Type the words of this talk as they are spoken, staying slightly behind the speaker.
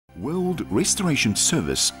World Restoration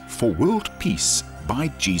Service for World Peace by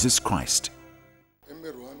Jesus Christ.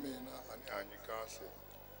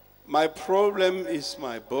 My problem is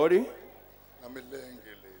my body,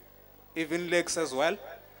 even legs as well.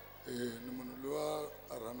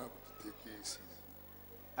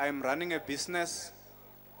 I am running a business.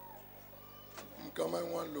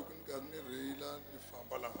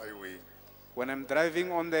 When I'm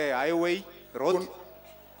driving on the highway road,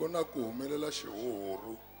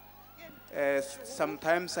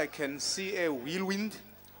 sometimes I can see a whirlwind.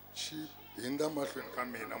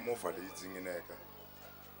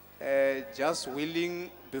 Just wheeling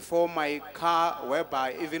before my car,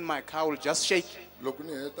 whereby even my car will just shake.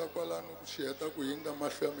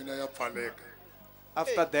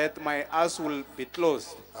 After that, my eyes will be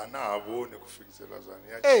closed.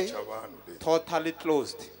 Totally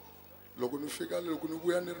closed.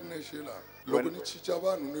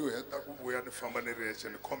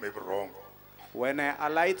 When I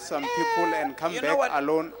alight some people and come You know back what?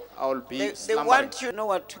 alone, I'll be They slumbering. want you know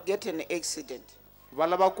what to get an accident.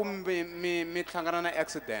 Valava kumbe mi hlangana na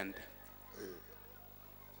accident.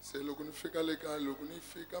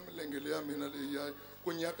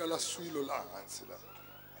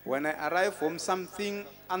 When I arrive home, something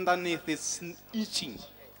underneath is itching,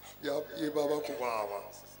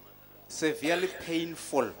 severely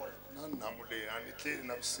painful.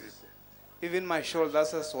 Even my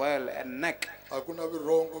shoulders as well and neck.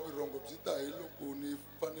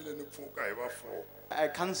 I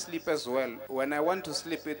can't sleep as well. When I want to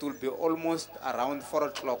sleep, it will be almost around 4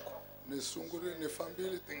 o'clock.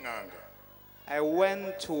 I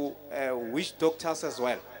went to witch doctors as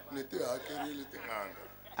well.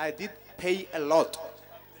 I did pay a lot,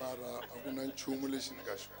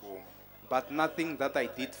 but nothing that I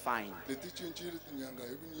did find.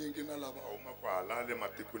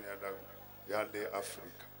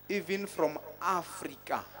 Even from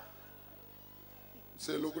Africa.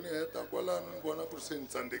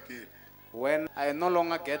 When I no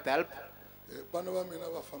longer get help,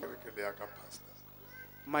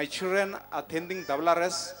 my children attending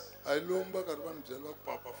WRS,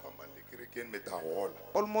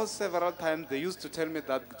 almost several times they used to tell me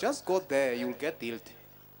that just go there, you'll get healed.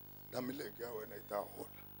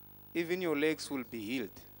 Even your legs will be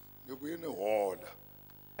healed.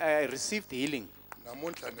 I received healing.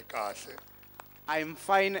 I'm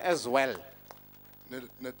fine as well.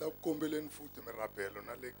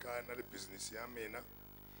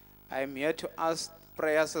 I'm here to ask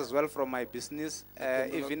prayers as well from my business,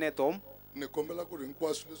 even at home.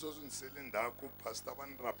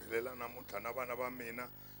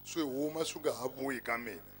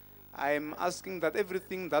 I'm asking that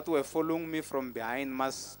everything that were following me from behind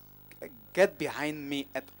must get behind me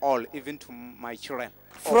at all, even to my children.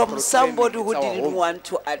 From somebody who didn't want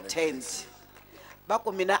to attend.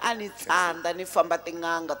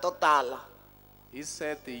 He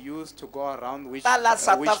said they used to go around witch South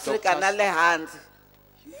Africa doctors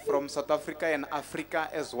from South Africa and Africa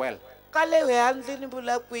as well.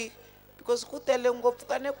 because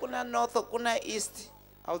kuna north or kuna east.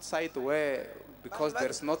 Outside where, because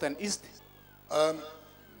there's not an east.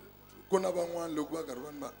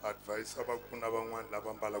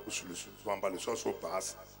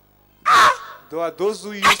 There are those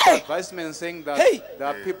who used to advise me and saying that there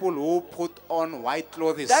are people who put on white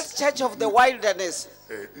clothes. That's Church of the Wilderness.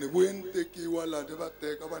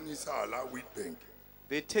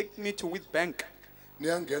 They take me to wheat bank.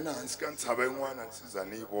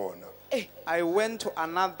 I went to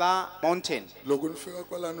another mountain.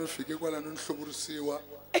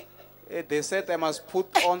 They said I must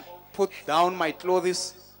put down my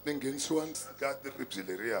clothes.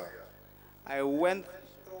 I went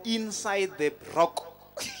inside the rock.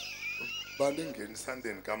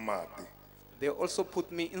 They also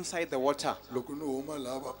put me inside the water.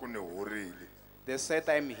 They said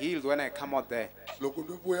I'm healed when I come out there.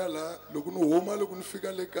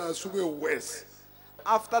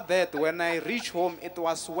 After that, when I reached home, it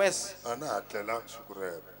was worse.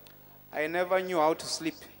 I never knew how to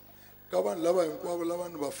sleep.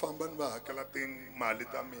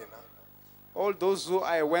 All those who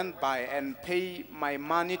I went by and pay my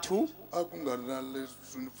money to,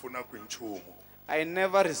 I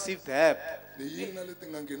never received help.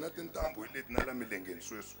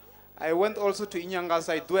 I went also to Inyangas.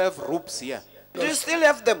 I do have ropes here. Do you still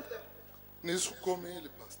have them?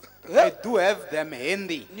 I do have them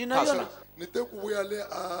handy. Pastor.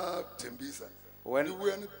 When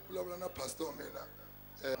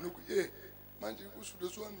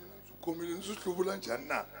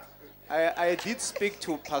I did speak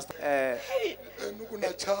to Pastor.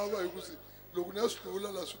 loko ni ya swi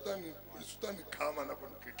hlula la swi ta ni khama na ku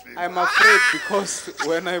ni kitlima. I'm afraid because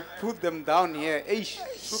when I put them down here, they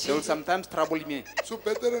will sometimes trouble me. So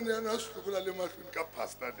better ni ya na swi hlula le mahlweni ka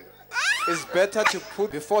pastor le. It's better to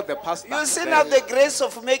put before the pastor. You see now the grace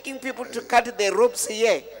of making people to cut the ropes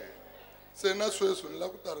here. Se na sweswo ni la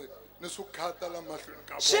ku ta ri ni swi khata la mahlweni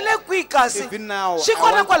ka. Shile kwikasi. Even now, She I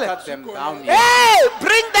want to kwale. cut them down here. Hey,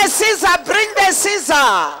 bring the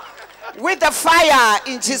scissor with the fire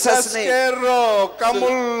in Jesus' name. Askero ka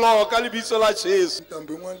mollo ka lebitso la Jesu.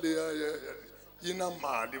 Ntambi yin'wana leya yi na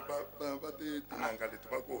mali va tin'anga leti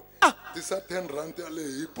va ku tisa 10 rand ya le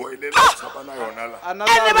hi boilela tshava na yona la.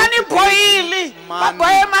 Ene va ni boyili. Va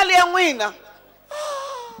boye mali ya n'wina.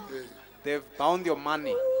 They've bound your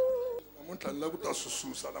money. Namuntlha ni la ku ta swi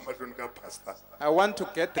susa la mahlweni ka pastor. I want to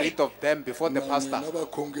get rid of them before the pastor. Na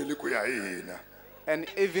vakhongeli ku ya hi hina. And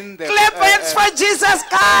even the... Clap hands for Jesus,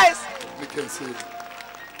 guys. Ni cancel.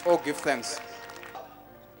 Oh, give thanks.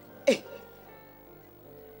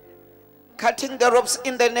 Cutting the ropes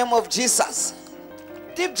in the name of Jesus.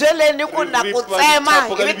 Tibyeleni ku na ku tsema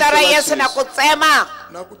hi vito ra Yesu na ku tsema.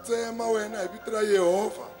 Na ku tsema wena hi vito ra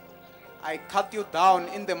Yehova. I cut you down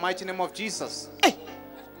in the mighty name of Jesus.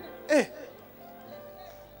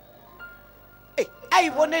 Ai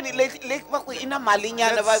voneni le va ku ina mali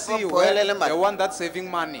nyana va Let's see where boyelele the mali. one that's saving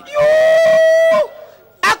money.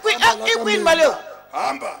 Akwi mali.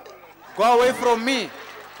 Hamba. Go away from me.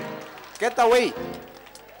 Get away.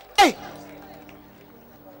 Hey,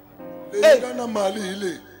 Leyi na mali hi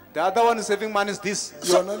leyi. The other one is saving money is this.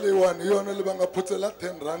 Yona leyiwani yona le va nga phutsela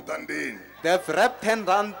 10 rand andeni. They've wrapped 10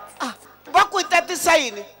 rand va ku tatisa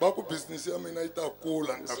yini? Va ku business ya mina yi ta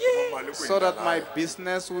kula ni ta kuma mali ku so that my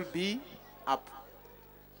business will be up.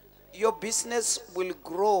 Your business will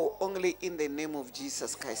grow only in the name of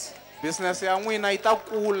Jesus Christ. Business ya n'wina yi ta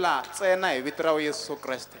kula ntsena hi vito ra Yesu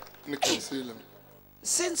Kreste. ni cancel.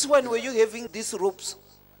 Since when were you having these ropes?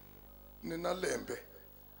 Ni na lembe.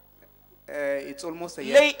 It's almost a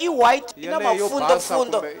year. Lay I white ina Yeleyo mafundo basa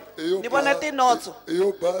fundo. kumbe- Ni vona tinotso.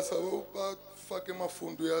 Yo basa va fake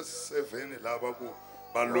mafundo ya 7 lava ku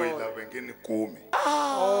va loyila va nge ni kumi.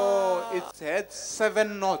 Oh, it had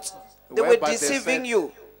 7 knots. They were whereby deceiving said,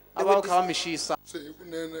 you. They were "Abakhawamishisa." Se hi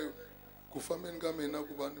kunene ku fambeni ka mina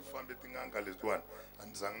ku va ni fambe tin'anga letiwani a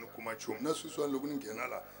ni zangi ni kuma nchumu na sweswiwani loko ni nghena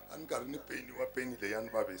la a ni karhi ni peniwa peni leyi a ni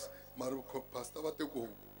vavisa mara pastor va te ku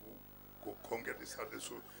khongelisa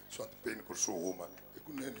leswi swa tipeni ku ri swi huma hi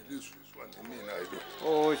kunene leswi leswiwani hi mina hi lo.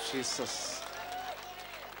 Oh, Jesus.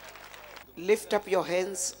 Lift up your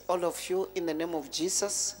hands, all of you, in the name of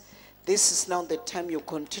Jesus. This is now the time you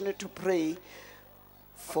continue to pray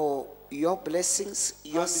for your blessings,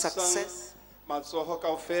 your success. Matsogo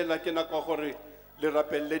kaofela ke nako gore le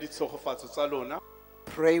rapelle ditshogofatso tsa lona.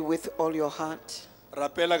 Pray with all your heart.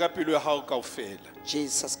 Rapela ka pelo ya hao kaofela.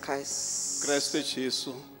 Jesus Christ, Kriste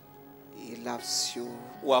Jesu He loves you.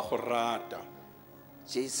 wa go rata.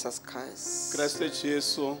 Jesus Christ, Kriste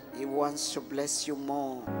Jesu He wants to bless you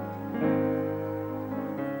more.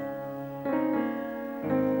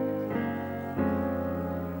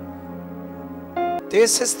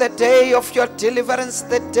 This is the day of your deliverance,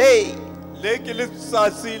 the day le ke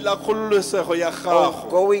letsatsi la kgololosego ya of gago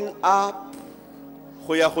going up,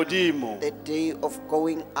 go ya godimo. the day of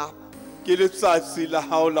going up. Ke letsatsi la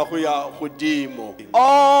hao la go ya godimo.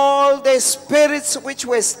 All the spirits which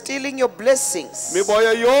were stealing your blessings,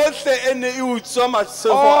 Meboya yohle ene e utswa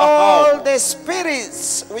matshego a all hao. the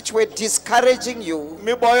spirits which were discouraging you,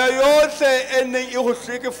 Meboya yohle ene e go I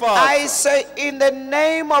hlekefala. say in the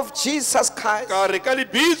name of Jesus Christ, Ka re ka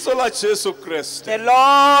lebitso la Jesu Kriste. the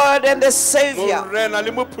Lord and the Savior, Morena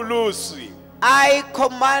le mopholosi. I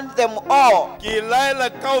command them all. Ke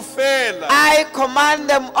laela kaofela. I command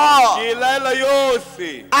them all. Ke laela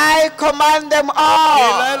yohle. I command them Ke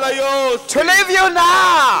all laela yohle. to leave you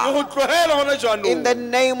now Ke go tlohela gona jaanong. in the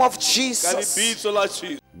name of Ka Jesus. lebitso la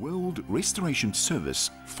Jesu. World Restoration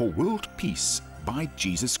Service for World Peace by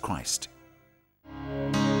Jesus Christ.